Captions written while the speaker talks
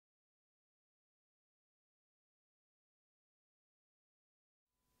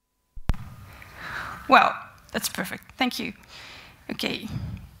Well, that's perfect. Thank you. Okay.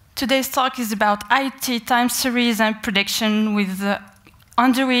 Today's talk is about IoT time series and prediction with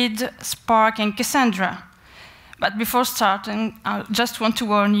Android, Spark, and Cassandra. But before starting, I just want to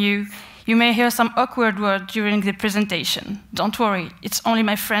warn you, you may hear some awkward words during the presentation. Don't worry, it's only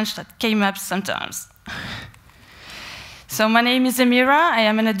my French that came up sometimes. So my name is Amira. I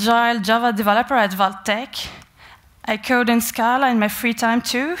am an agile Java developer at Valtech. I code in Scala in my free time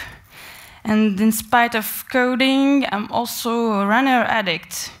too. And in spite of coding, I'm also a runner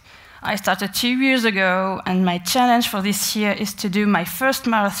addict. I started 2 years ago, and my challenge for this year is to do my first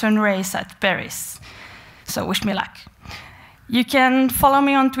marathon race at Paris. So wish me luck. You can follow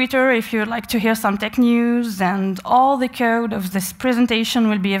me on Twitter if you'd like to hear some tech news, and all the code of this presentation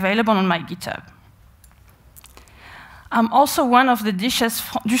will be available on my GitHub. I'm also one of the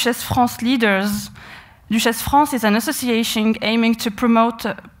Duchesse France leaders. Duchesse France is an association aiming to promote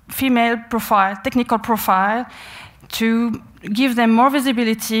female profile, technical profile, to give them more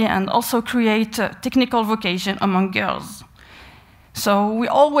visibility and also create technical vocation among girls. So we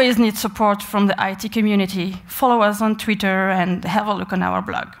always need support from the IT community. Follow us on Twitter and have a look on our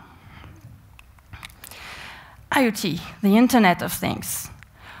blog. IoT, the Internet of Things.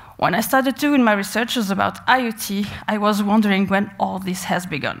 When I started doing my researches about IoT, I was wondering when all this has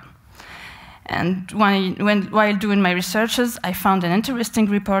begun. And while doing my researches, I found an interesting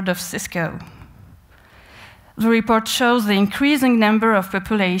report of Cisco. The report shows the increasing number of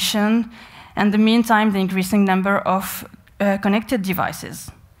population, and in the meantime, the increasing number of connected devices.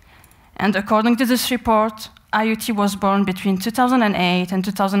 And according to this report, IoT was born between 2008 and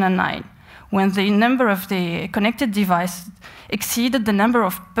 2009, when the number of the connected devices exceeded the number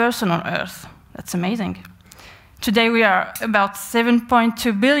of persons on Earth. That's amazing. Today, we are about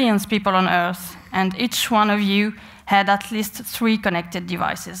 7.2 billion people on Earth, and each one of you had at least 3 connected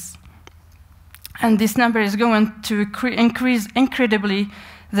devices. And this number is going to increase incredibly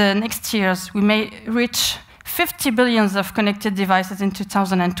the next years. We may reach 50 billion of connected devices in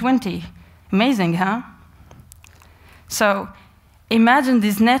 2020. Amazing, huh? So imagine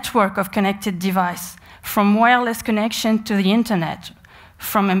this network of connected devices, from wireless connection to the internet,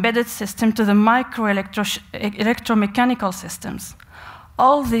 from embedded system to the electromechanical systems.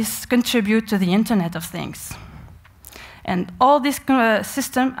 All this contribute to the Internet of Things. And all these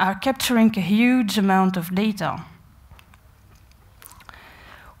systems are capturing a huge amount of data.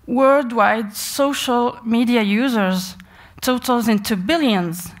 Worldwide, social media users totals into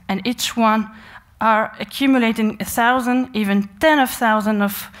billions, and each one are accumulating 1,000, even 10,000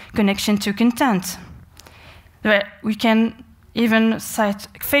 of connection to content. We can even cite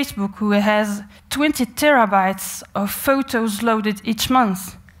Facebook, who has 20 terabytes of photos loaded each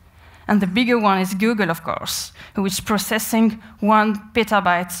month. And the bigger one is Google, of course, who is processing 1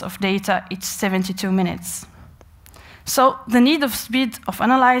 petabyte of data each 72 minutes. So the need of speed of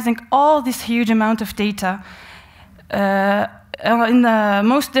analyzing all this huge amount of data,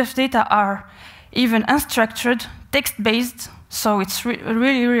 most of data are even unstructured, text-based, so it's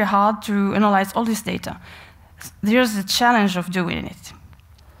really, really hard to analyze all this data. There's a challenge of doing it.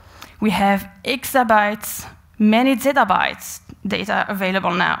 We have exabytes, many zettabytes data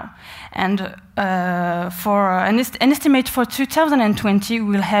available now. And for an estimate for 2020,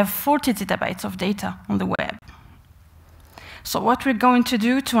 we'll have 40 zettabytes of data on the web. So what we're going to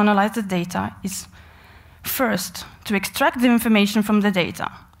do to analyze the data is, first, to extract the information from the data.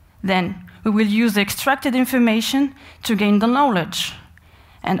 Then we will use the extracted information to gain the knowledge.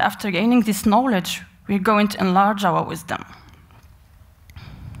 And after gaining this knowledge, we're going to enlarge our wisdom.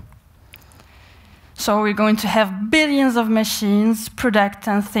 So we're going to have billions of machines, products,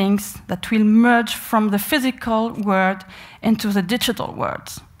 and things that will merge from the physical world into the digital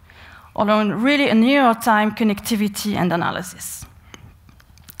world, allowing really a real-time connectivity and analysis.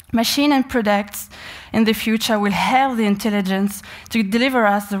 Machines and products in the future will have the intelligence to deliver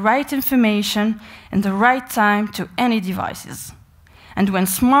us the right information in the right time to any devices. And when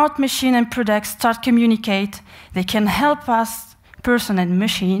smart machine and products start communicate, they can help us, person and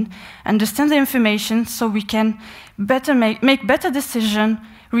machine, understand the information so we can better make better decisions,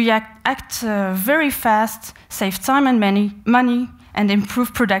 act very fast, save time and money, and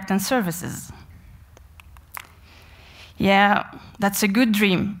improve product and services. Yeah, that's a good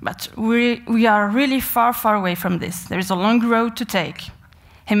dream, but we are really far, far away from this. There is a long road to take.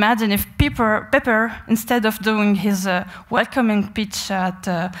 Imagine if Pepper, instead of doing his welcoming pitch at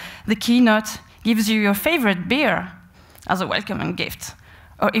the keynote, gives you your favorite beer as a welcoming gift.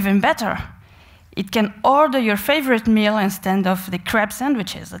 Or even better, it can order your favorite meal instead of the crab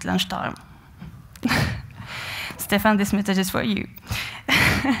sandwiches at lunchtime. Stefan, this message is for you.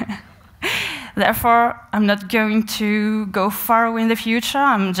 Therefore, I'm not going to go far away in the future.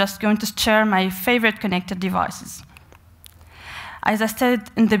 I'm just going to share my favorite connected devices. As I said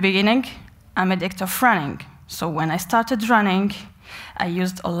in the beginning, I'm addicted of running. So when I started running, I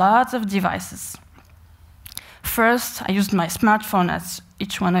used a lot of devices. First, I used my smartphone, as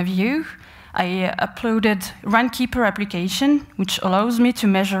each one of you. I uploaded Runkeeper application, which allows me to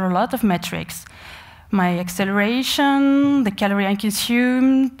measure a lot of metrics. My acceleration, the calorie I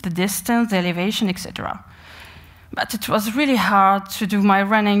consumed, the distance, the elevation, etc. But it was really hard to do my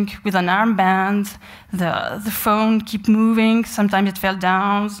running with an armband. The phone kept moving, sometimes it fell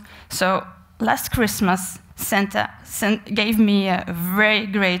down. So last Christmas, Santa gave me a very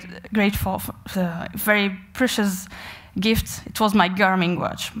grateful, very precious gift. It was my Garmin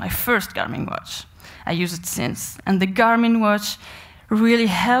watch, my first Garmin watch. I use it since. And the Garmin watch really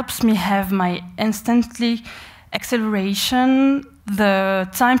helps me have my instantly acceleration, the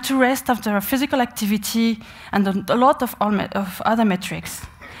time to rest after a physical activity, and a lot of other metrics.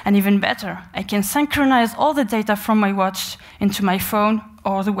 And even better, I can synchronize all the data from my watch into my phone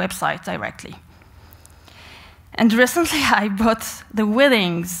or the website directly. And recently I bought the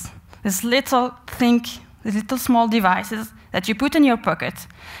Withings, this little small devices that you put in your pocket.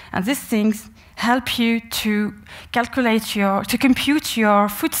 And these things help you to compute your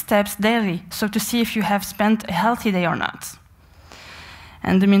footsteps daily, so to see if you have spent a healthy day or not.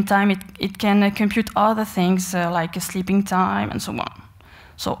 And in the meantime, it can compute other things like a sleeping time and so on.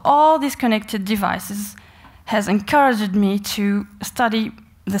 So all these connected devices has encouraged me to study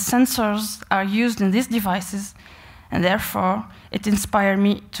the sensors are used in these devices, and therefore it inspired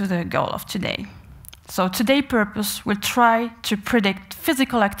me to the goal of today. So today's purpose will try to predict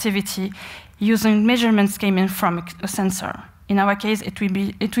physical activity using measurements coming from a sensor. In our case, it will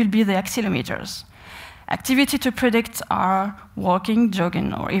be the accelerometers. Activity to are walking,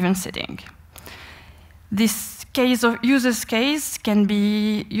 jogging, or even sitting. This user's case can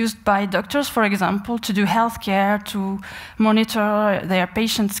be used by doctors, for example, to do healthcare, to monitor their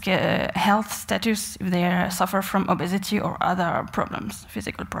patient's health status if they suffer from obesity or other problems,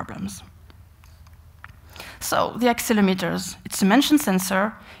 physical problems. So the accelerometers, it's a motion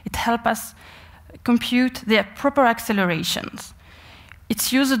sensor. It helps us compute the proper accelerations.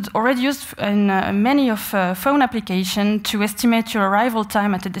 It's already used in many of phone applications to estimate your arrival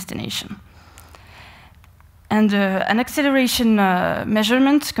time at a destination. And an acceleration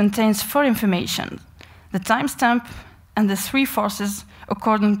measurement contains 4 information: the timestamp and the 3 forces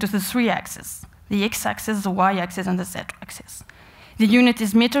according to the 3 axes: the x-axis, the y-axis, and the z-axis. The unit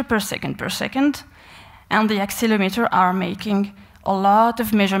is meter per second, and the accelerometer are making a lot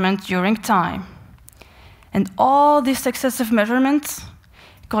of measurements during time. And all these successive measurements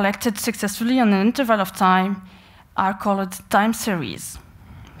collected successfully on an interval of time are called time series.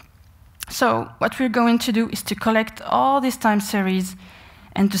 So what we're going to do is to collect all these time series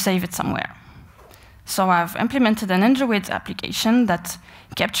and to save it somewhere. So I've implemented an Android application that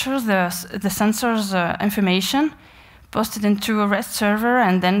captures the sensor's information, posted into a REST server,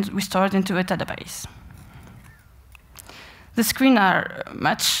 and then we store it into a database. The screens are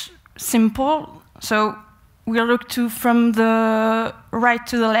much simple. So we'll look from the right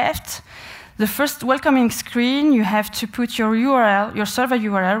to the left. The first welcoming screen, you have to put your URL, your server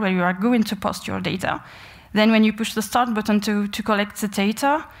URL, where you are going to post your data. Then when you push the start button to collect the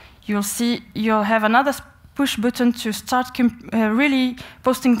data, you'll have another push button to start really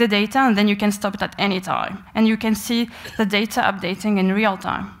posting the data, and then you can stop it at any time. And you can see the data updating in real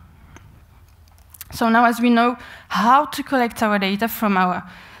time. So now, as we know how to collect our data from our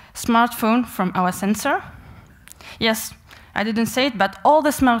smartphone, from our sensor, yes, I didn't say it, but all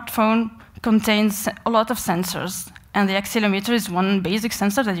the smartphone contains a lot of sensors, and the accelerometer is one basic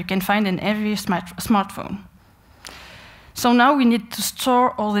sensor that you can find in every smartphone. So now we need to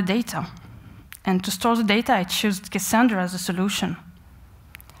store all the data. And to store the data, I chose Cassandra as a solution.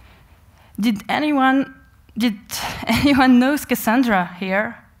 Did anyone know Cassandra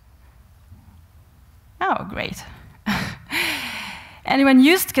here? Oh, great. Anyone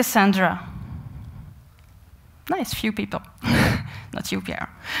used Cassandra? Nice, few people. Not you, Pierre.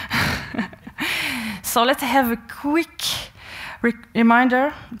 So let's have a quick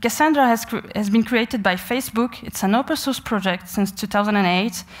reminder. Cassandra has been created by Facebook. It's an open source project since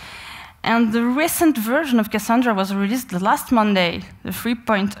 2008. And the recent version of Cassandra was released the last Monday, the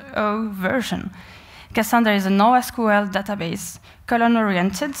 3.0 version. Cassandra is a NoSQL database,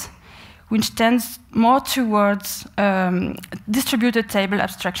 column-oriented, which tends more towards distributed table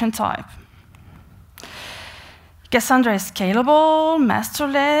abstraction type. Cassandra is scalable,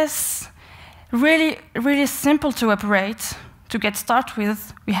 masterless, really simple to operate, to get started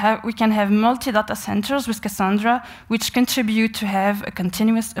with, we can have multi-data centers with Cassandra, which contribute to have a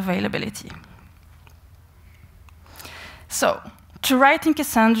continuous availability. So, to write in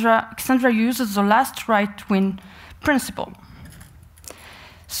Cassandra, Cassandra uses the last write win principle.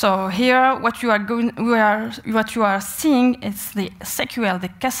 So here, what you are seeing is the SQL, the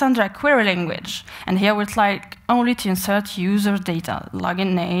Cassandra query language, and here we'd like only to insert user data,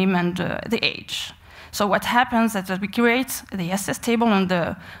 login name, and the age. So what happens is that we create the SS table on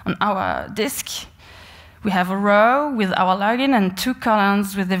our disk. We have a row with our login and 2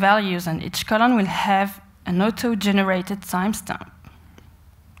 columns with the values, and each column will have an auto-generated timestamp.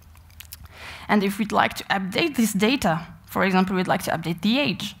 And if we'd like to update this data, for example, we'd like to update the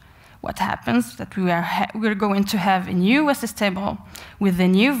age, what happens is that we're going to have a new SS table with the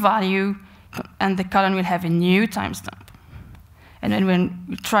new value, and the column will have a new timestamp. And then when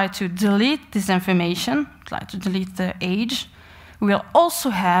we try to delete this information, try to delete the age, we will also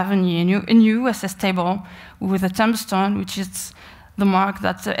have a new SS table with a tombstone, which is the mark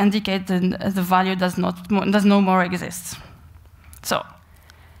that indicates the value does no more exist. So,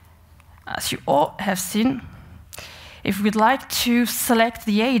 as you all have seen, if we'd like to select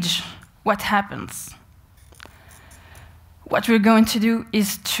the age, what happens? What we're going to do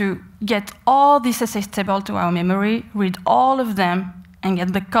is to get all these SS tables to our memory, read all of them, and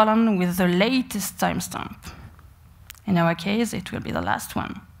get the column with the latest timestamp. In our case, it will be the last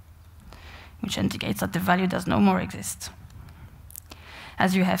one, which indicates that the value does no more exist.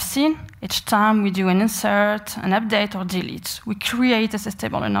 As you have seen, each time we do an insert, an update, or delete, we create a SS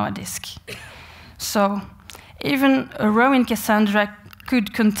table on our disk. So even a row in Cassandra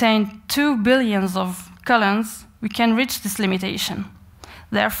could contain 2 billion of columns. We can reach this limitation.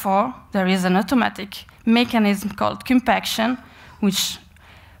 Therefore, there is an automatic mechanism called compaction, which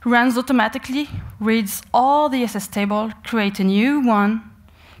runs automatically, reads all the SS table, create a new one,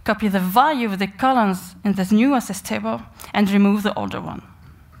 copy the value of the columns in this new SS table, and remove the older one.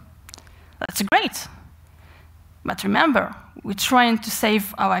 That's great. But remember, we're trying to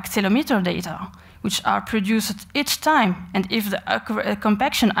save our accelerometer data, which are produced each time, and if the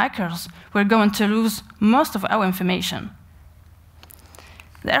compaction occurs, we're going to lose most of our information.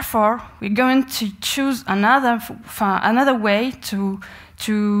 Therefore, we're going to choose another way to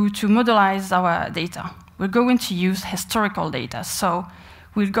modelize our data. We're going to use historical data, so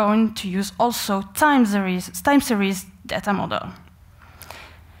we're going to use also time series data model.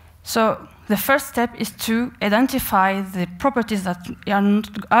 So the first step is to identify the properties that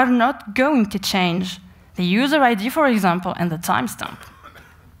are not going to change, the user ID, for example, and the timestamp.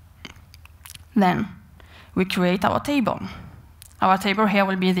 Then we create our table. Our table here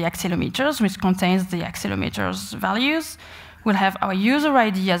will be the accelerometers, which contains the accelerometers values. We'll have our user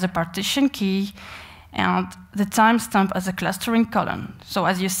ID as a partition key, and the timestamp as a clustering column. So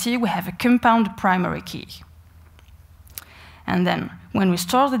as you see, we have a compound primary key. And then when we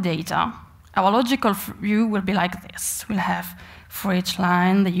store the data, our logical view will be like this. We'll have, for each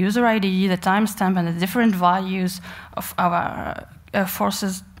line, the user ID, the timestamp, and the different values of our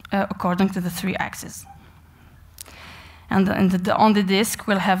forces according to the 3 axes. And on the disk,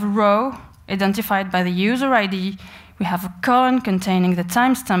 we'll have a row identified by the user ID. We have a column containing the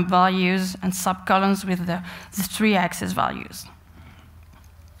timestamp values and subcolumns with the 3 axis values.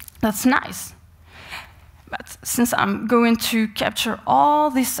 That's nice. But since I'm going to capture all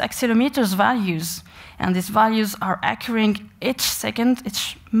these accelerometers values, and these values are occurring each second,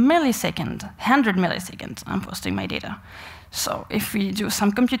 each millisecond, 100 milliseconds, I'm posting my data. So if we do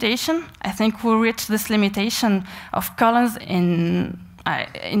some computation, I think we'll reach this limitation of columns in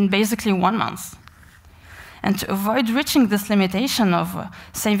basically 1 month. And to avoid reaching this limitation of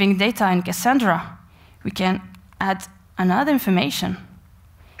saving data in Cassandra, we can add another information.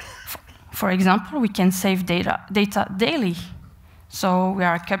 For example, we can save data daily. So we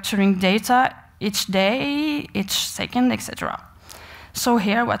are capturing data each day, each second, etc. So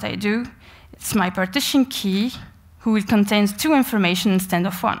here what I do, it's my partition key, who will contain 2 information instead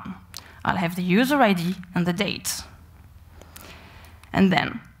of 1. I'll have the user ID and the date. And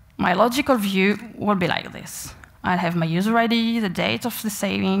then my logical view will be like this. I'll have my user ID, the date of the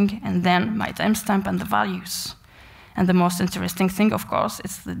saving, and then my timestamp and the values. And the most interesting thing, of course,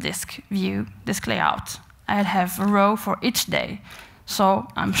 is the disk view, disk layout. I'll have a row for each day. So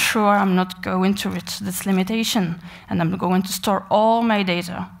I'm sure I'm not going to reach this limitation, and I'm going to store all my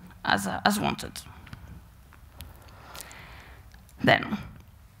data as wanted. Then,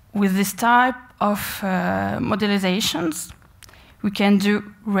 with this type of modelizations, we can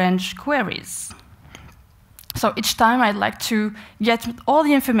do range queries. So each time I'd like to get all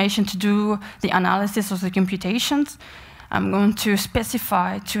the information to do the analysis of the computations, I'm going to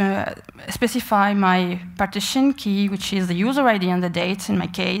specify my partition key, which is the user ID and the date in my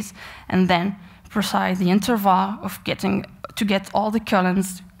case, and then precise the interval of to get all the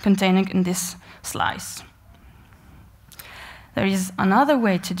columns containing in this slice. There is another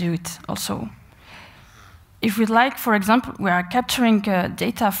way to do it also. If we'd like, for example, we are capturing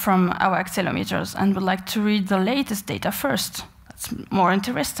data from our accelerometers and would like to read the latest data first. That's more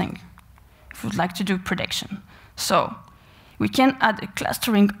interesting if we'd like to do prediction. So we can add a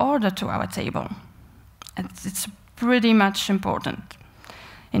clustering order to our table. It's pretty much important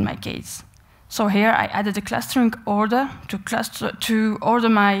in my case. So here I added a clustering order to order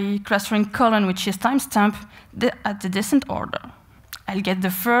my clustering column, which is timestamp, at the descent order. I'll get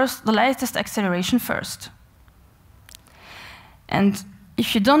the latest acceleration first. And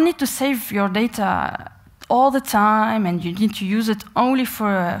if you don't need to save your data all the time and you need to use it only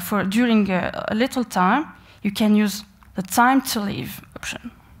during a little time, you can use the time to live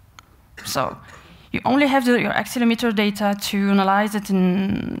option. So you only have your accelerometer data to analyze it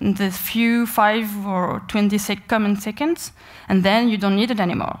in the few 5 or 20 common seconds, and then you don't need it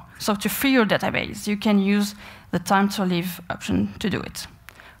anymore. So to free your database, you can use the time to live option to do it.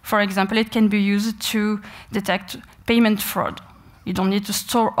 For example, it can be used to detect payment fraud. You don't need to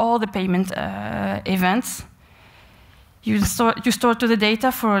store all the payment events. You store to the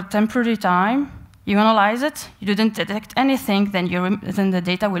data for a temporary time. You analyze it. You didn't detect anything, then the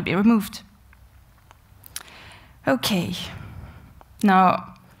data will be removed. OK.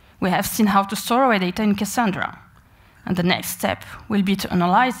 Now, we have seen how to store our data in Cassandra. And the next step will be to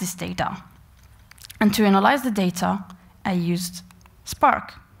analyze this data. And to analyze the data, I used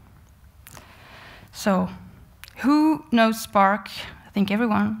Spark. So who knows Spark? I think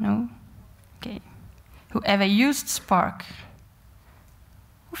everyone knows. OK. Whoever used Spark?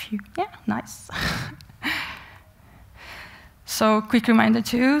 A few. Yeah, nice. So quick reminder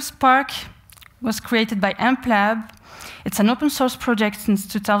too, Spark was created by AmpLab. It's an open source project since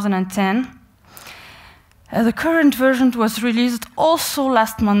 2010. The current version was released also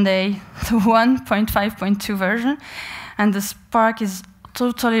last Monday, the 1.5.2 version, and the Spark is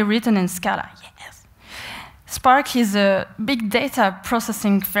totally written in Scala. Yes. Spark is a big data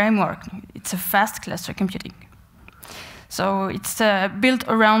processing framework. It's a fast cluster computing. So it's built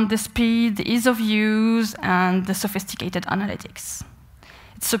around the speed, the ease of use, and the sophisticated analytics.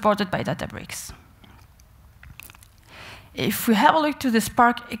 It's supported by Databricks. If we have a look to the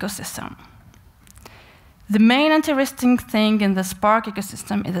Spark ecosystem, the main interesting thing in the Spark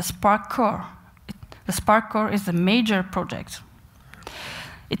ecosystem is the Spark Core. The Spark Core is a major project.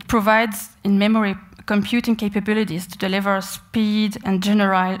 It provides in-memory computing capabilities to deliver speed and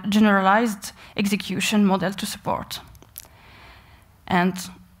generalized execution model to support. And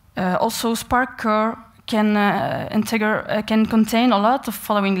also, Spark Core can contain a lot of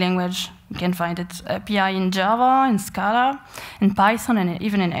following language. You can find its API in Java, in Scala, in Python, and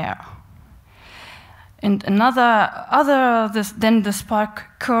even in R. And other than the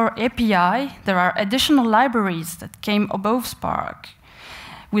Spark Core API, there are additional libraries that came above Spark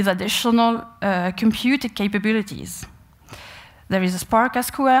with additional computing capabilities. There is a Spark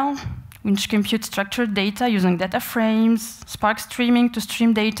SQL, which computes structured data using data frames, Spark streaming to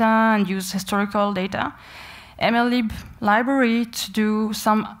stream data and use historical data, MLlib library to do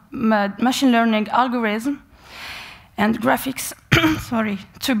some machine learning algorithm, and graphics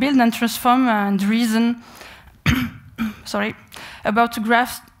to build and transform and reason about to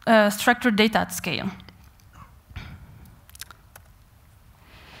graph structured data at scale.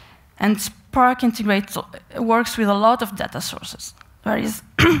 And Spark works with a lot of data sources. There is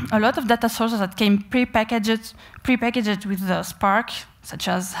a lot of data sources that came pre-packaged with the Spark, such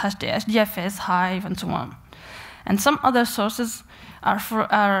as HDFS, Hive, and so on. And some other sources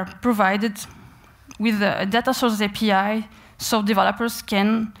are provided with a data source API, so developers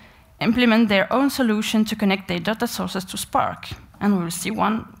can implement their own solution to connect their data sources to Spark. And we will see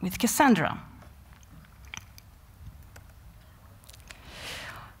one with Cassandra.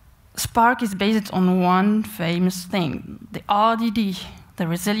 Spark is based on one famous thing, the RDD, the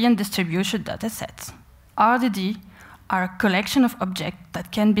Resilient Distributed Dataset. RDD are a collection of objects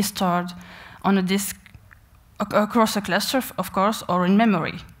that can be stored on a disk across a cluster, of course, or in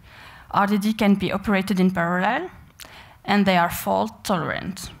memory. RDD can be operated in parallel, and they are fault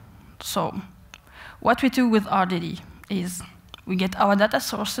tolerant. So what we do with RDD is we get our data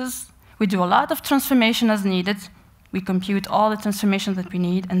sources, we do a lot of transformation as needed, we compute all the transformations that we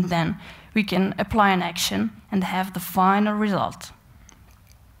need, and then we can apply an action and have the final result.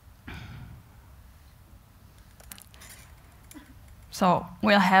 So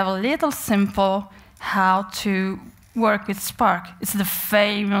we'll have a little simple how to work with Spark. It's the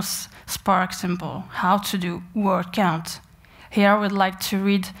famous Spark symbol, how to do word count. Here I would like to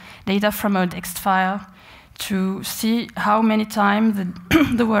read data from a text file to see how many times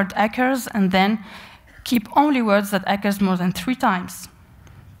the word occurs, and then keep only words that occurs more than 3 times.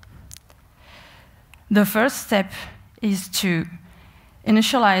 The first step is to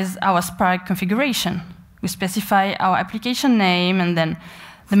initialize our Spark configuration. We specify our application name and then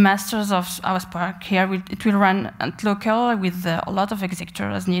the masters of our Spark. Here it will run at local with a lot of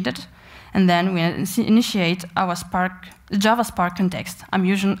executors as needed. And then we initiate our Java Spark context. I'm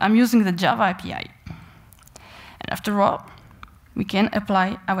using the Java API. And after all, we can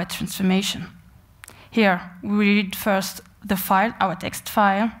apply our transformation. Here, we read first the file, our text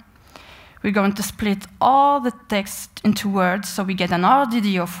file. We're going to split all the text into words, so we get an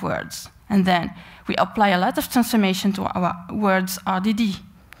RDD of words. And then we apply a lot of transformation to our words RDD.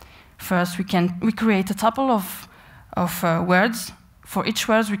 First, we create a tuple of words. For each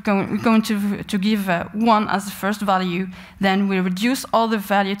word, we're going to give 1 as the first value. Then we reduce all the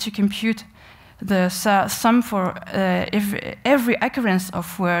value to compute the sum for every occurrence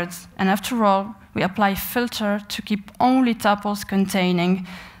of words. And after all, we apply filter to keep only tuples containing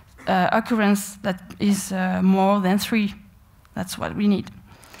occurrence that is more than 3. That's what we need.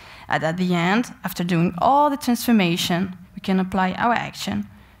 And at the end, after doing all the transformation, we can apply our action,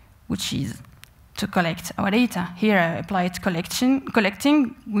 which is to collect our data. Here I applied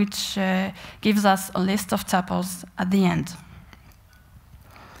collecting, which gives us a list of tuples at the end.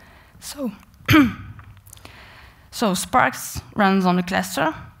 So Spark runs on a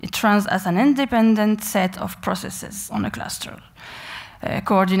cluster. It runs as an independent set of processes on a cluster,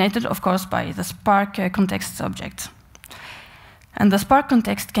 coordinated, of course, by the Spark context object. And the Spark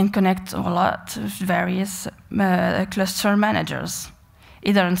context can connect a lot of various cluster managers,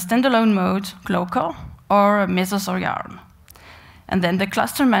 either in standalone mode, local, or Mesos or Yarn. And then the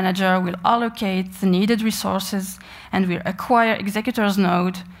cluster manager will allocate the needed resources and will acquire executors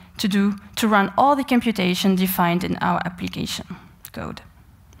node to run all the computation defined in our application code.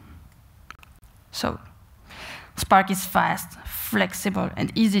 So Spark is fast, flexible,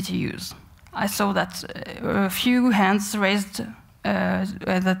 and easy to use. I saw that a few hands raised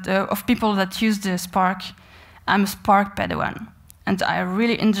of people that use the Spark. I'm a Spark Padawan, and I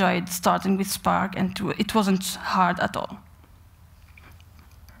really enjoyed starting with Spark, and it wasn't hard at all.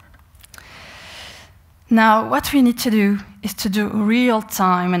 Now, what we need to do is to do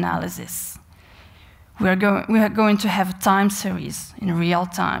real-time analysis. We are going to have a time series in real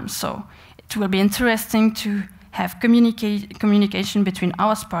time, so it will be interesting to have communication between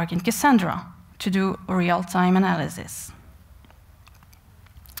our Spark and Cassandra to do real-time analysis.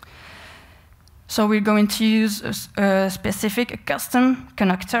 So we're going to use a custom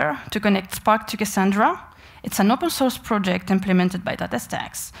connector to connect Spark to Cassandra. It's an open source project implemented by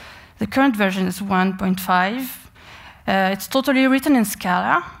DataStax. The current version is 1.5. It's totally written in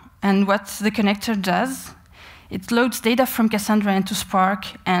Scala, and what the connector does, it loads data from Cassandra into Spark,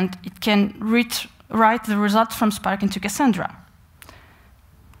 and it can write the results from Spark into Cassandra.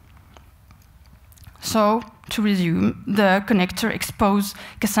 So, to resume, the connector exposes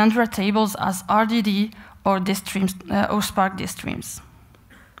Cassandra tables as RDD or Spark distreams.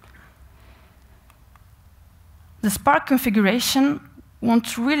 The Spark configuration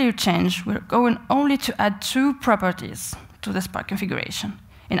won't really change. We're going only to add 2 properties to the Spark configuration.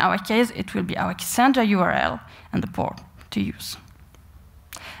 In our case, it will be our Cassandra URL and the port to use.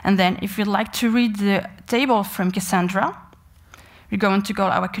 And then, if we'd like to read the table from Cassandra, we're going to call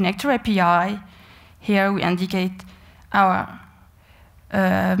our connector API. Here we indicate our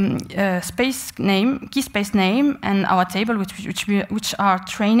key space name and our table, which are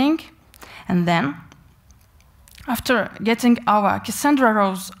training. And then, after getting our Cassandra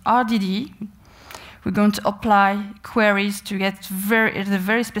rows RDD, we're going to apply queries to get the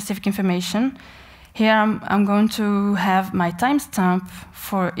very specific information. Here I'm going to have my timestamp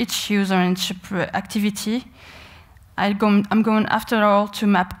for each user and each activity. I'm going, after all, to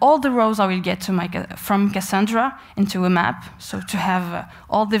map all the rows I will get from Cassandra into a map, so to have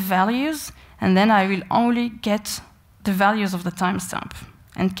all the values, and then I will only get the values of the timestamp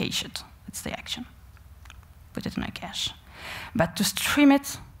and cache it. That's the action. Put it in a cache. But to stream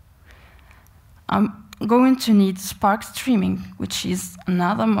it, I'm going to need Spark streaming, which is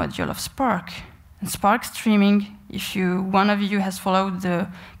another module of Spark. And Spark streaming, if one of you has followed the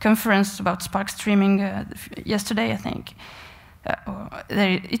conference about Spark streaming yesterday, I think,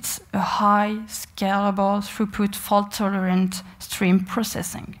 it's a high, scalable, throughput, fault-tolerant stream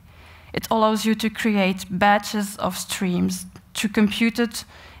processing. It allows you to create batches of streams, to compute it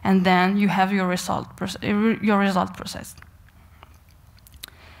and then you have your result processed.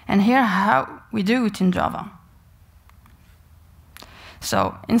 And here how we do it in Java.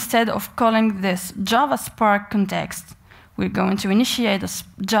 So instead of calling this Java Spark context, we're going to initiate a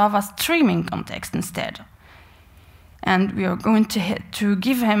Java streaming context instead. And we are going to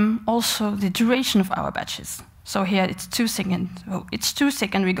give him also the duration of our batches. So here it's 2 seconds. Oh, it's 2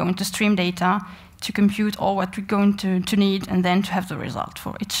 seconds we're going to stream data to compute all what we're going to need and then to have the result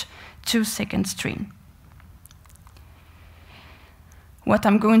for each 2-second stream. What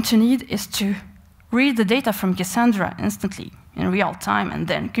I'm going to need is to read the data from Cassandra instantly in real time and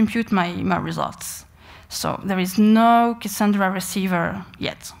then compute my results. So there is no Cassandra receiver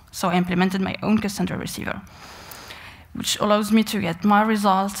yet. So I implemented my own Cassandra receiver, which allows me to get my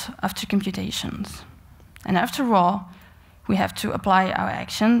result after computations. And after all, we have to apply our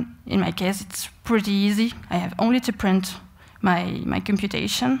action. In my case, it's pretty easy. I have only to print my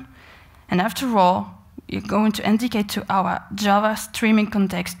computation. And after all, we're going to indicate to our Java streaming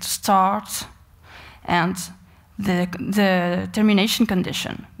context to start and the termination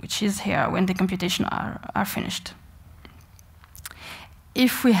condition, which is here when the computation are finished.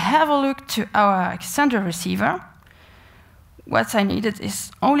 If we have a look to our Cassandra receiver, what I needed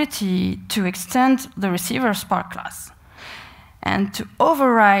is only to extend the receiver Spark class and to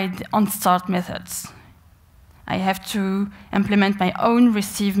override the onStart methods. I have to implement my own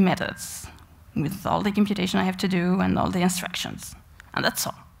receive methods with all the computation I have to do and all the instructions. And that's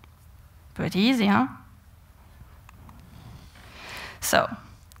all. Pretty easy, huh? So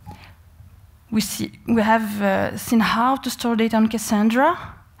we have seen how to store data on Cassandra,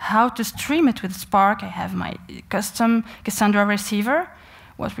 how to stream it with Spark. I have my custom Cassandra receiver.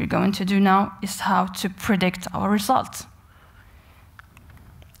 What we're going to do now is how to predict our results.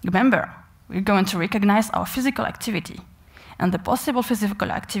 Remember, we're going to recognize our physical activity. And the possible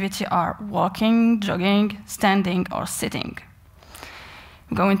physical activity are walking, jogging, standing, or sitting.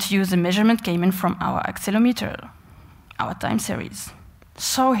 We're going to use a measurement came in from our accelerometer, our time series.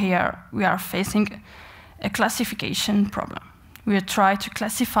 So here we are facing a classification problem. We will try to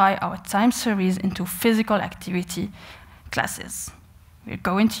classify our time series into physical activity classes. We're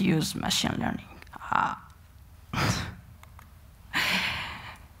going to use machine learning.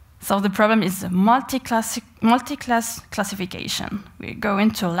 So the problem is multi-class classification. We're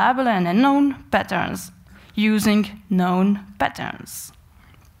going to label and unknown patterns using known patterns.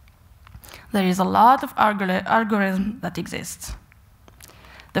 There is a lot of algorithms that exist.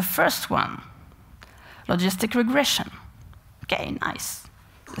 The first one, logistic regression. Okay, nice.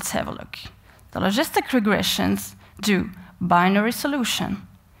 Let's have a look. The logistic regressions do binary solution,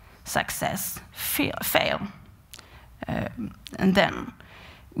 success, fail. And then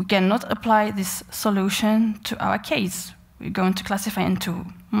we cannot apply this solution to our case. We're going to classify into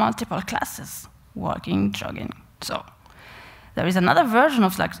multiple classes, walking, jogging. So there is another version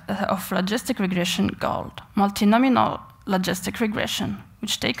of logistic regression called multinomial logistic regression,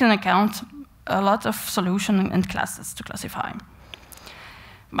 which takes into account a lot of solutions and classes to classify.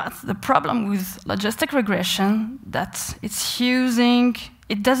 But the problem with logistic regression that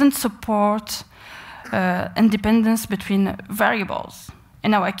it doesn't support independence between variables.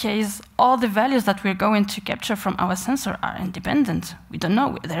 In our case, all the values that we're going to capture from our sensor are independent. We don't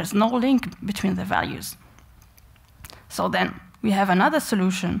know, there's no link between the values. So then we have another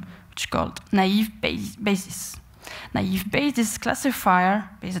solution, which is called naive basis. Naive basis classifier,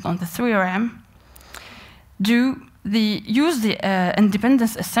 based on the theorem, use the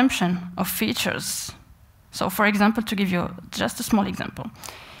independence assumption of features. So for example, to give you just a small example,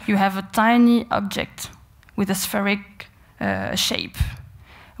 you have a tiny object with a spheric shape.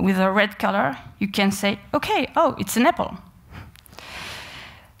 With a red color, you can say, okay, oh, it's an apple.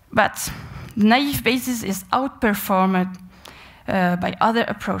 But the naive basis is outperformed by other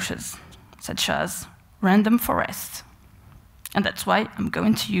approaches, such as random forest. And that's why I'm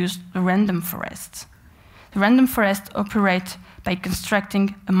going to use the random forest. The random forest operates by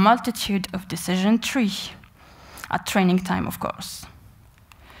constructing a multitude of decision trees, at training time, of course.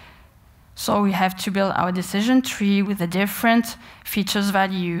 So we have to build our decision tree with a different features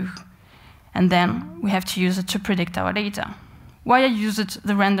value, and then we have to use it to predict our data. Why I used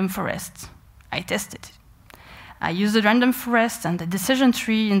the random forest? I tested it. I used the random forest and the decision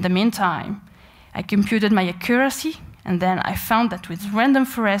tree in the meantime. I computed my accuracy, and then I found that with random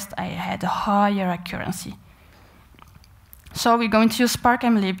forest, I had a higher accuracy. So we're going to use Spark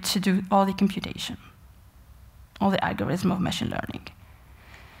MLib to do all the computation, all the algorithm of machine learning.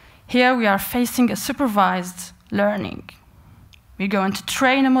 Here we are facing a supervised learning. We're going to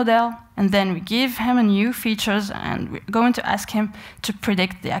train a model, and then we give him a new features, and we're going to ask him to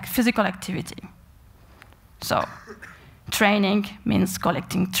predict the physical activity. So training means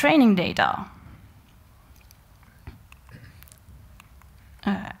collecting training data.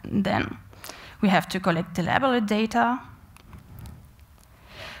 Then we have to collect the labeled data.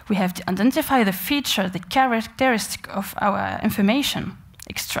 We have to identify the feature, the characteristic of our information,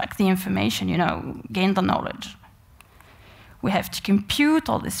 extract the information, gain the knowledge. We have to compute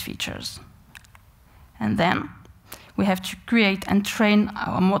all these features. And then we have to create and train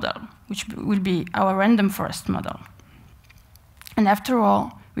our model, which will be our random forest model. And after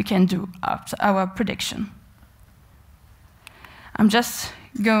all, we can do our prediction. I'm just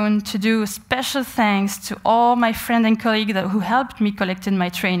going to do special thanks to all my friends and colleagues who helped me collecting my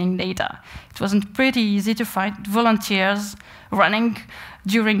training data. It wasn't pretty easy to find volunteers running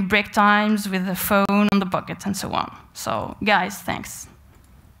during break times with a phone on the pocket and so on. So, guys, thanks.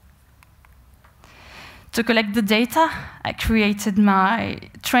 To collect the data, I created my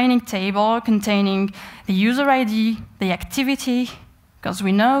training table containing the user ID, the activity, because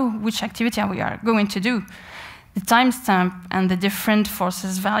we know which activity we are going to do, the timestamp, and the different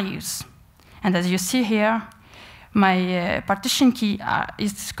forces values. And as you see here, my partition key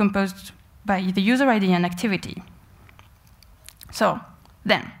is composed by the user ID and activity. So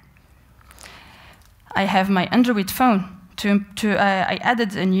then, I have my Android phone. I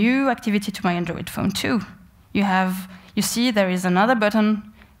added a new activity to my Android phone too. You see there is another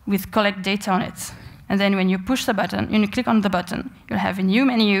button with collect data on it. And then when you push the button, when you click on the button, you'll have a new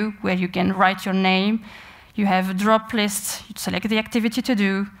menu where you can write your name. You have a drop list, you select the activity to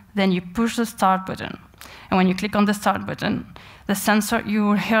do, then you push the start button. And when you click on the start button, the sensor, you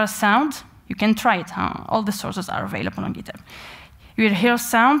will hear a sound. You can try it, all the sources are available on GitHub. You will hear a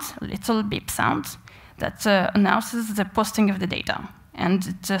sound, a little beep sound, that announces the posting of the data.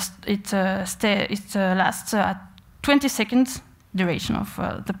 And it lasts 20 seconds duration of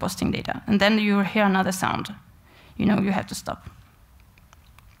the posting data. And then you will hear another sound. You have to stop.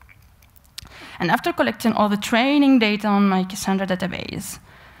 And after collecting all the training data on my Cassandra database,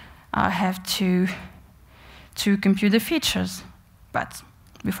 I have to compute the features. But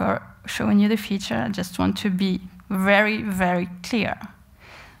before showing you the feature, I just want to be very, very clear.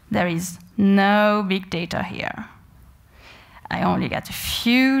 There is no big data here. I only got a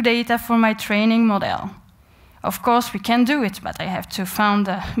few data for my training model. Of course, we can do it, but I have to find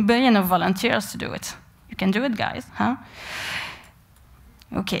a billion of volunteers to do it. You can do it, guys, huh?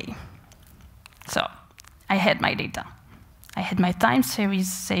 OK. So I had my data. I had my time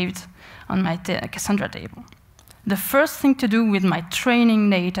series saved on my Cassandra table. The first thing to do with my training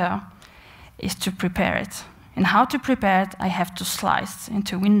data is to prepare it. And how to prepare it, I have to slice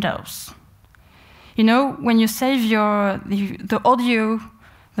into windows. When you save the audio,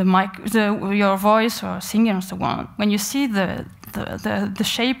 the mic, your voice or singing and so on, when you see the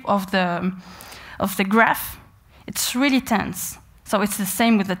shape of the graph, it's really tense. So it's the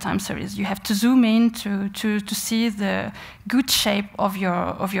same with the time series. You have to zoom in to see the good shape of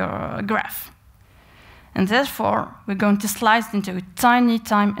your graph. And therefore, we're going to slice into a tiny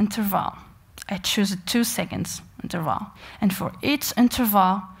time interval. I choose a 2 seconds interval. And for each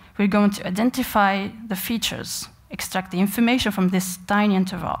interval, we're going to identify the features, extract the information from this tiny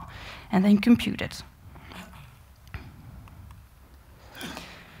interval, and then compute it.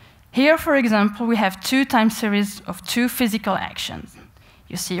 Here, for example, we have 2 time series of 2 physical actions.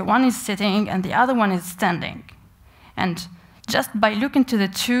 You see, one is sitting and the other one is standing. And just by looking to the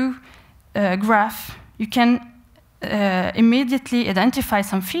 2 graphs, you can immediately identify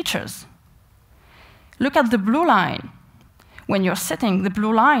some features. Look at the blue line. When you're sitting, the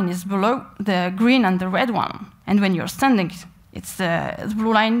blue line is below the green and the red one. And when you're standing, the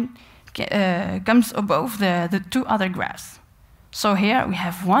blue line comes above the 2 other graphs. So here we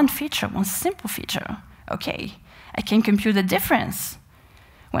have one feature, one simple feature. OK, I can compute the difference.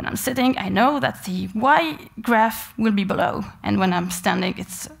 When I'm sitting, I know that the y graph will be below. And when I'm standing,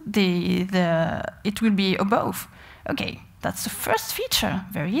 it will be above. OK, that's the first feature.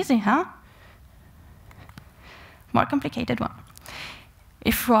 Very easy, huh? More complicated one.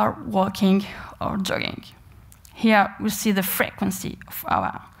 If you are walking or jogging, here we see the frequency of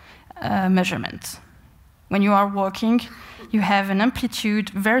our measurement. When you are walking, you have an amplitude,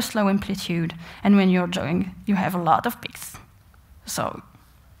 very slow amplitude, and when you're jogging, you have a lot of peaks. So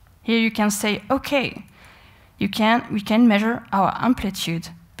here you can say, OK, we can measure our amplitude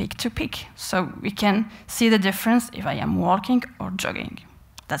peak to peak. So we can see the difference if I am walking or jogging.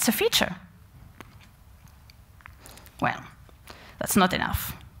 That's a feature. Well, that's not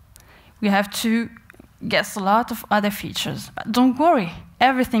enough. We have to guess a lot of other features. But don't worry,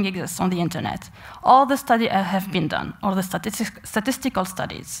 everything exists on the internet. All the studies have been done, all the statistical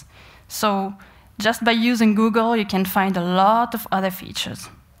studies. So just by using Google, you can find a lot of other features.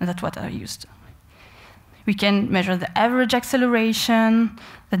 And that's what I used. We can measure the average acceleration,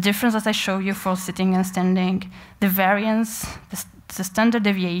 the difference that I show you for sitting and standing, the variance, the standard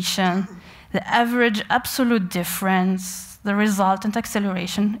deviation, the average absolute difference, the resultant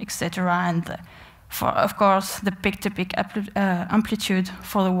acceleration, etc., and of course, the peak-to-peak amplitude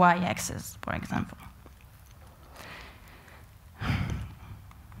for the y-axis, for example.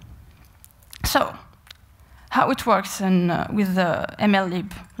 So, how it works with the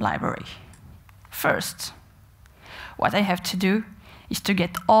MLlib library. First, what I have to do is to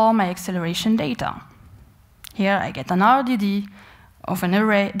get all my acceleration data. Here I get an RDD of an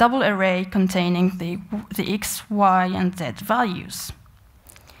array, double array containing the x, y, and z values.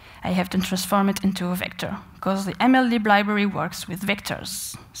 I have to transform it into a vector, because the MLlib library works with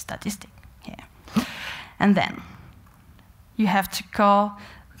vectors, statistic here. And then you have to call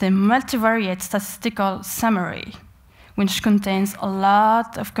the multivariate statistical summary, which contains a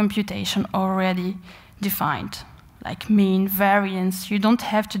lot of computation already defined, like mean, variance. You don't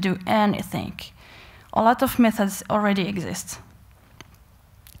have to do anything. A lot of methods already exist.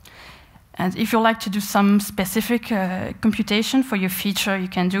 And if you like to do some specific computation for your feature, you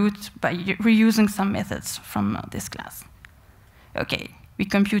can do it by reusing some methods from this class. OK, we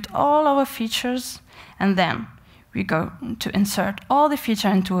compute all our features, and then we go to insert all the feature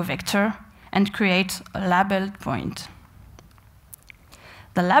into a vector and create a labeled point.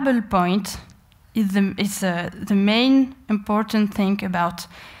 The labeled point is the main important thing about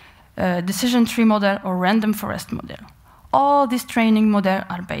decision tree model or random forest model. All these training models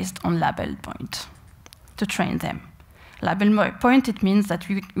are based on labeled point to train them. Labeled point, it means that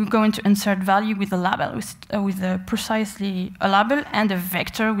we're going to insert value with a label, with precisely a label and a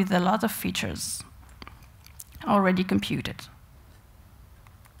vector with a lot of features already computed.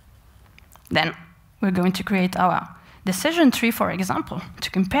 Then we're going to create our decision tree, for example, to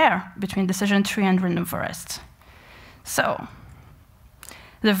compare between decision tree and random forest. So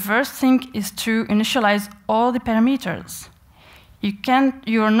the first thing is to initialize all the parameters. It's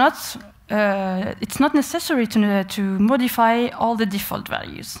not necessary to modify all the default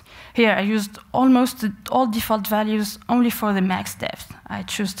values. Here, I used almost all default values only for the max depth. I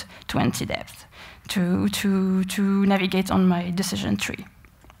chose 20 depth to navigate on my decision tree.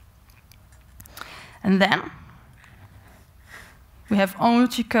 And then we have only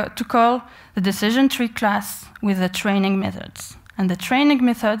to call the decision tree class with the training methods. And the training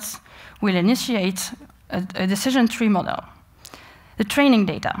methods will initiate a decision tree model. The training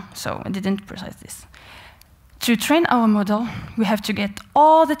data, so I didn't precise this. To train our model, we have to get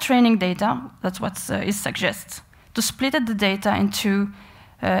all the training data, that's what is suggested, to split the data into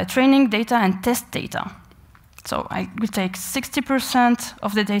training data and test data. So I will take 60%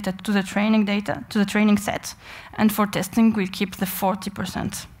 of the data, to the training set, and for testing, we'll keep the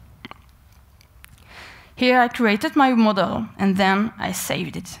 40%. Here I created my model, and then I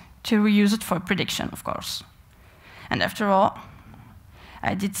saved it to reuse it for prediction, of course. And after all,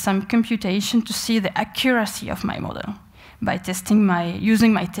 I did some computation to see the accuracy of my model by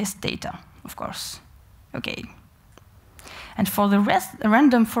using my test data, of course. OK. And for the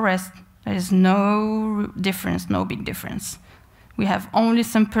random forest, there is no difference, no big difference. We have only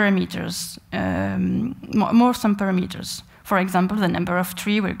some parameters, some parameters. For example, the number of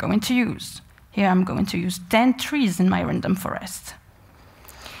trees we're going to use. Here I'm going to use 10 trees in my random forest.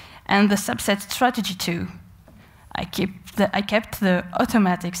 And the subset strategy too. I kept the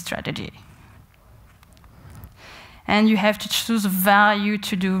automatic strategy. And you have to choose a value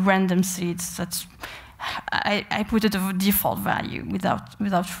to do random seeds. I put it a default value without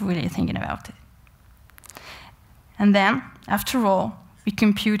really thinking about it. And then, after all, we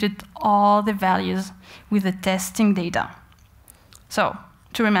computed all the values with the testing data. So,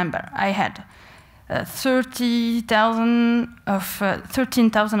 to remember, I had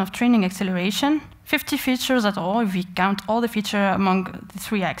 13,000 of training acceleration, 50 features at all, if we count all the features among the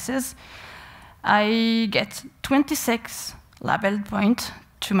 3 axes. I get 26 labeled points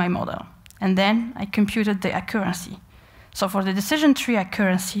to my model. And then I computed the accuracy. So for the decision tree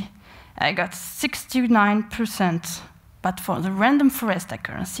accuracy, I got 69%. But for the random forest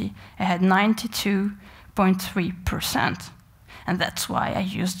accuracy, I had 92.3%. And that's why I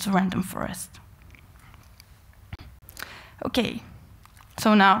used the random forest. OK,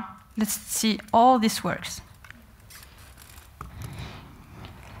 so now let's see all this works.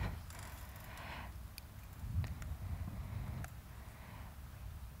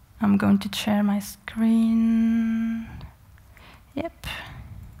 I'm going to share my screen. Yep.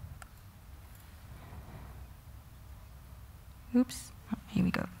 Oops. Oh, here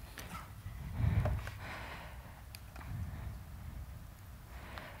we go.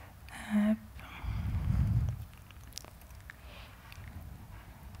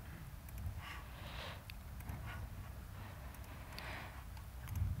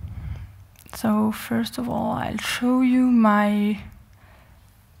 So first of all, I'll show you my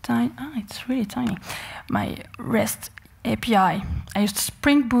it's really tiny. My REST API. I used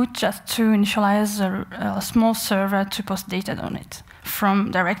Spring Boot just to initialize a small server to post data on it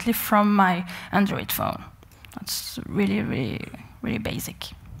directly from my Android phone. That's really, really, really basic.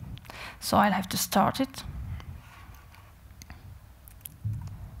 So I'll have to start it.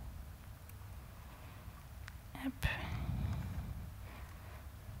 Yep.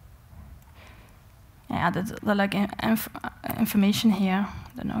 I added the like information here.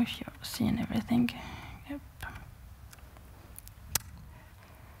 I don't know if you're seeing everything. Yep.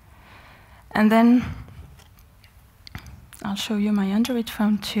 And then I'll show you my Android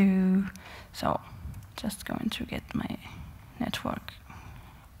phone too. So just going to get my network.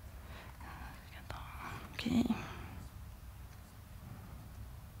 Okay.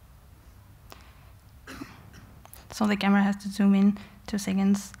 So the camera has to zoom in 2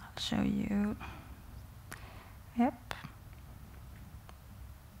 seconds. I'll show you. Yep.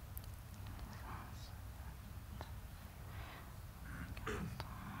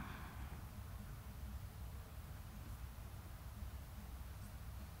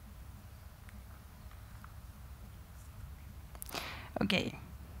 Okay,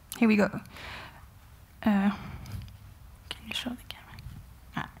 here we go. Can you show the camera?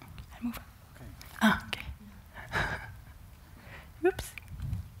 I'll move on. Okay. Okay. Oops.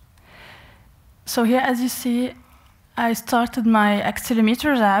 So here, as you see, I started my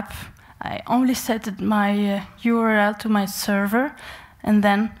accelerometer app. I only set my URL to my server, and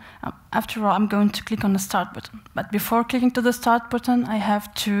then after all, I'm going to click on the start button. But before clicking to the start button, I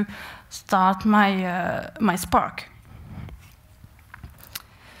have to start my my Spark.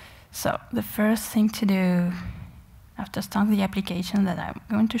 So the first thing to do after starting the application that I'm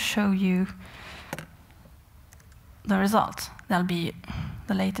going to show you the result. That'll be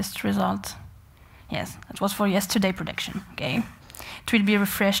the latest result. Yes, that was for yesterday production, okay? It will be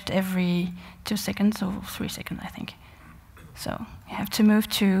refreshed every 2 seconds or 3 seconds, I think. So you have to move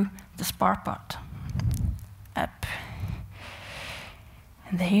to the Spark part. Up.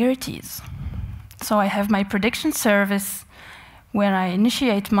 And here it is. So I have my prediction service. When I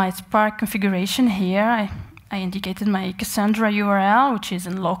initiate my Spark configuration here, I indicated my Cassandra URL, which is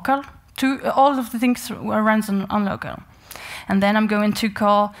in local. All of the things runs on local. And then I'm going to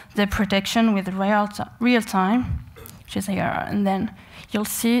call the prediction with realtime, which is here. And then you'll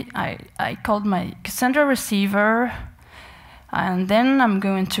see I called my Cassandra receiver. And then I'm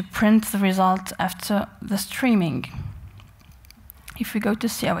going to print the result after the streaming. If we go to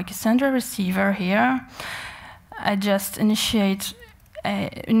see our Cassandra receiver here, I just initiate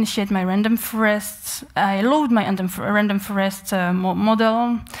my random forest. I load my random forest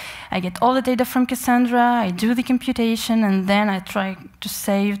model. I get all the data from Cassandra. I do the computation, and then I try to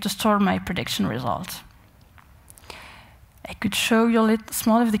store my prediction result. I could show you a little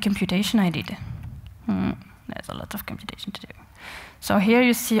small of the computation I did. There's a lot of computation to do. So here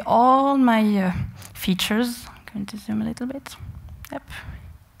you see all my features. I'm going to zoom a little bit. Yep.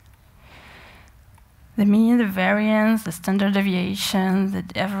 The mean, the variance, the standard deviation, the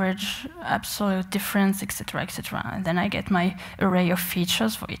average, absolute difference, etc., etc. And then I get my array of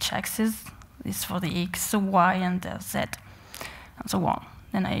features for each axis. This for the x, the y, and the z, and so on.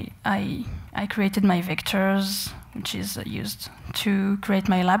 Then I created my vectors, which is used to create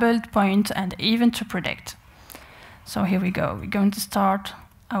my labeled point and even to predict. So here we go. We're going to start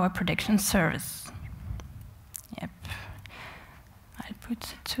our prediction service. Yep. I'll put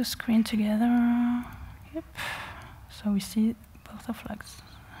the 2 screens together. Yep. So we see both of flags.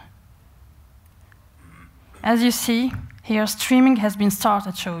 As you see, here streaming has been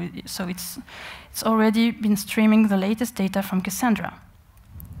started, so it's already been streaming the latest data from Cassandra.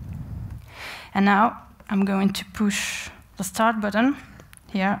 And now I'm going to push the start button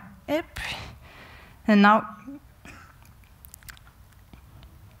here. Yep. And now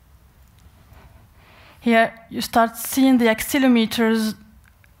here you start seeing the accelerometer's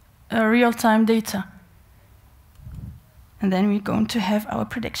real-time data. And then we're going to have our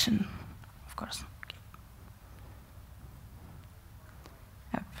prediction, of course.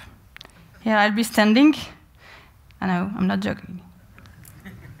 Yep. Here I'll be standing. I know, I'm not joking.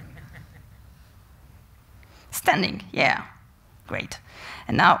 Standing, yeah. Great.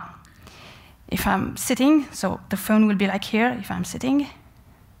 And now, if I'm sitting, so the phone will be like here, if I'm sitting.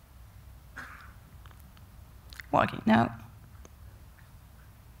 Walking, no.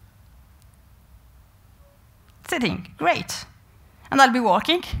 Sitting, great. And I'll be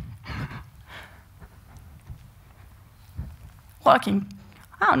walking. Walking,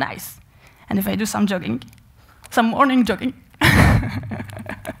 oh, nice. And if I do some jogging, some morning jogging.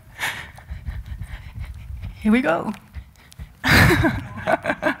 Here we go.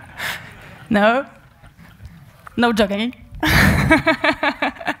 No, no jogging.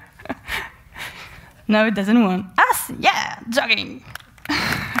 No, it doesn't want. Us, yeah, jogging.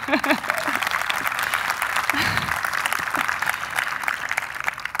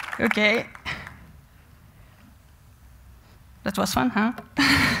 Okay. That was fun, huh?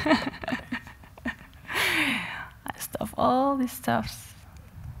 I stop all these stuffs.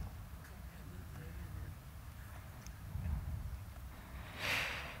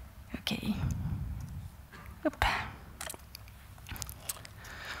 Okay. Oop.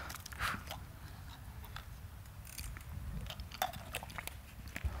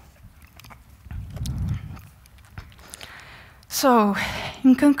 So,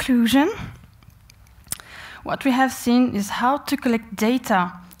 in conclusion, what we have seen is how to collect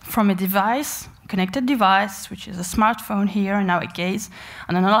data from a device, connected device, which is a smartphone here in our case,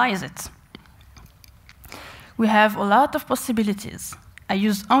 and analyze it. We have a lot of possibilities. I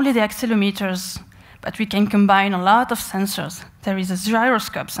use only the accelerometers, but we can combine a lot of sensors. There is a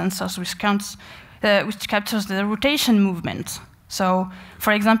gyroscope sensor which captures the rotation movement. So,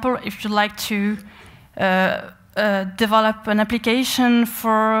 for example, if you'd like to develop an application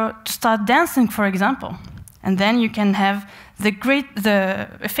to start dancing, for example, and then you can have the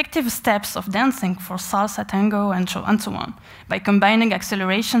effective steps of dancing for salsa, tango, and so on by combining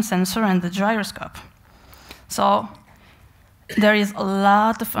acceleration sensor and the gyroscope. So there is a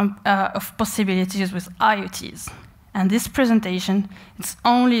lot of possibilities with IoTs. And this presentation, it's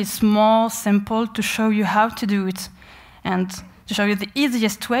only small, simple to show you how to do it and to show you the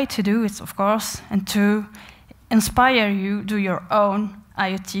easiest way to do it, of course, and to inspire you to do your own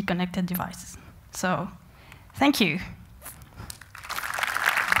IoT connected devices. So, thank you.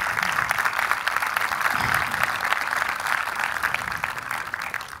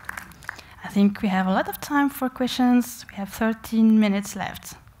 I think we have a lot of time for questions. We have 13 minutes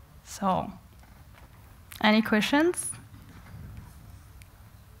left. So, any questions?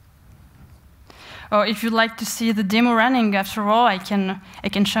 Or if you'd like to see the demo running after all, I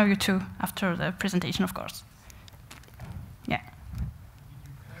can show you too after the presentation, of course. Yeah.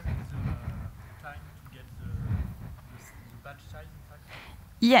 Did you have time to get the batch size, in fact?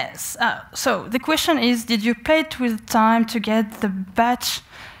 Yes. So the question is, did you play it with time to get the batch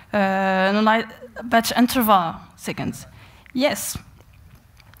interval seconds? Yes,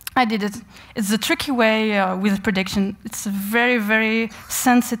 I did it. It's a tricky way with prediction. It's a very, very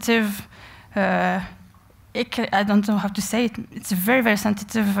sensitive. I don't know how to say it. It's very, very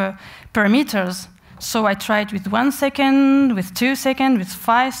sensitive parameters. So I tried with 1 second, with 2 seconds, with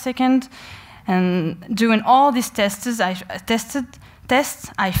 5 seconds, and doing all these tests, I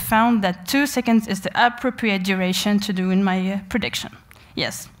found that 2 seconds is the appropriate duration to do in my prediction.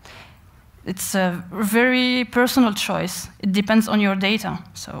 Yes, it's a very personal choice. It depends on your data,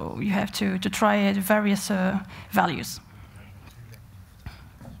 so you have to try various values.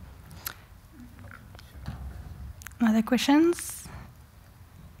 Other questions?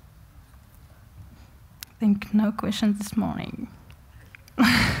 I think no questions this morning.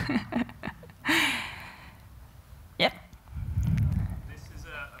 Yep. This is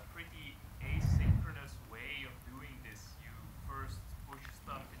a pretty asynchronous way of doing this. You first push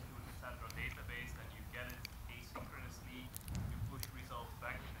stuff into the Cassandra database, then you get it asynchronously, you push results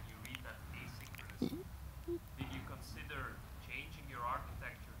back, and then you read that asynchronously. Did you consider changing your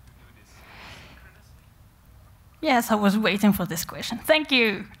architecture to do this synchronously? Yes, I was waiting for this question. Thank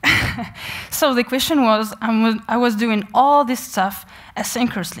you. So the question was, I was doing all this stuff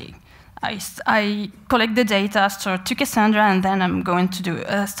asynchronously. I collect the data, store to Cassandra, and then I'm going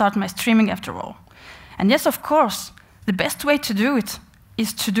to start my streaming after all. And yes, of course, the best way to do it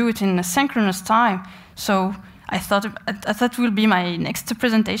is to do it in a synchronous time. So I thought will be my next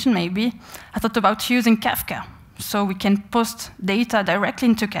presentation, maybe. I thought about using Kafka. So we can post data directly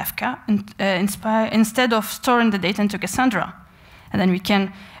into Kafka instead of storing the data into Cassandra. And then we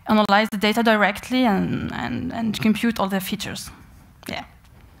can analyze the data directly and compute all the features. Yeah.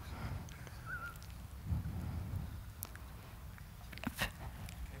 If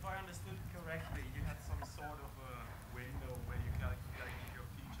I understood correctly, you had some sort of a window where you calculate your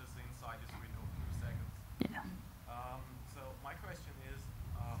features inside this window of 2 seconds. Yeah. So my question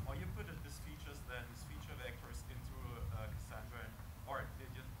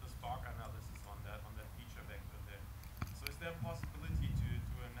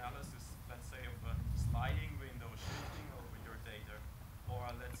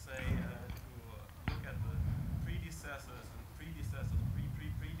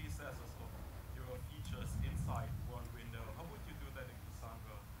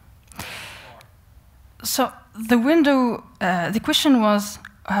So the window, the question was,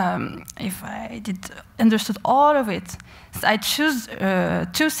 if I did understood all of it, so I choose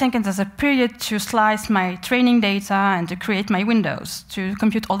 2 seconds as a period to slice my training data and to create my windows, to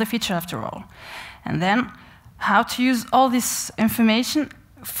compute all the features after all. And then how to use all this information.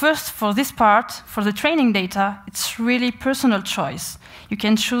 First, for this part, for the training data, it's really personal choice. You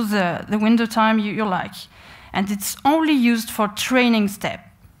can choose the window time you like. And it's only used for training step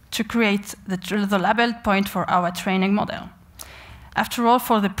to create the labeled point for our training model. After all,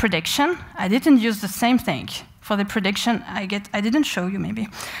 for the prediction, I didn't use the same thing. For the prediction, I didn't show you maybe.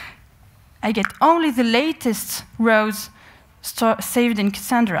 I get only the latest rows saved in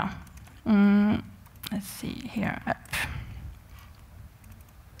Cassandra. Let's see here.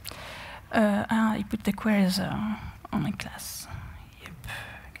 I put the queries on my class. Yep,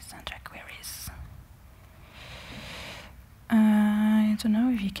 Cassandra queries. I don't know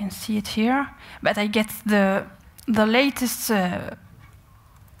if you can see it here, but I get the latest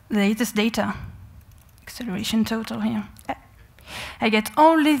data, acceleration total here. I get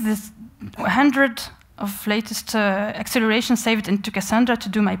only this 100 of latest acceleration saved into Cassandra to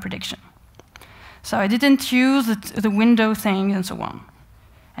do my prediction. So I didn't use the window thing and so on.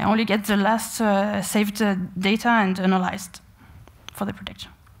 I only get the last saved data and analyzed for the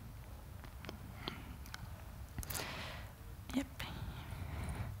prediction. Yep.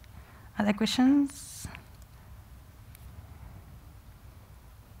 Other questions?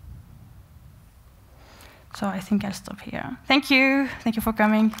 So I think I'll stop here. Thank you. Thank you for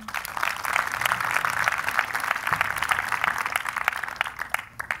coming.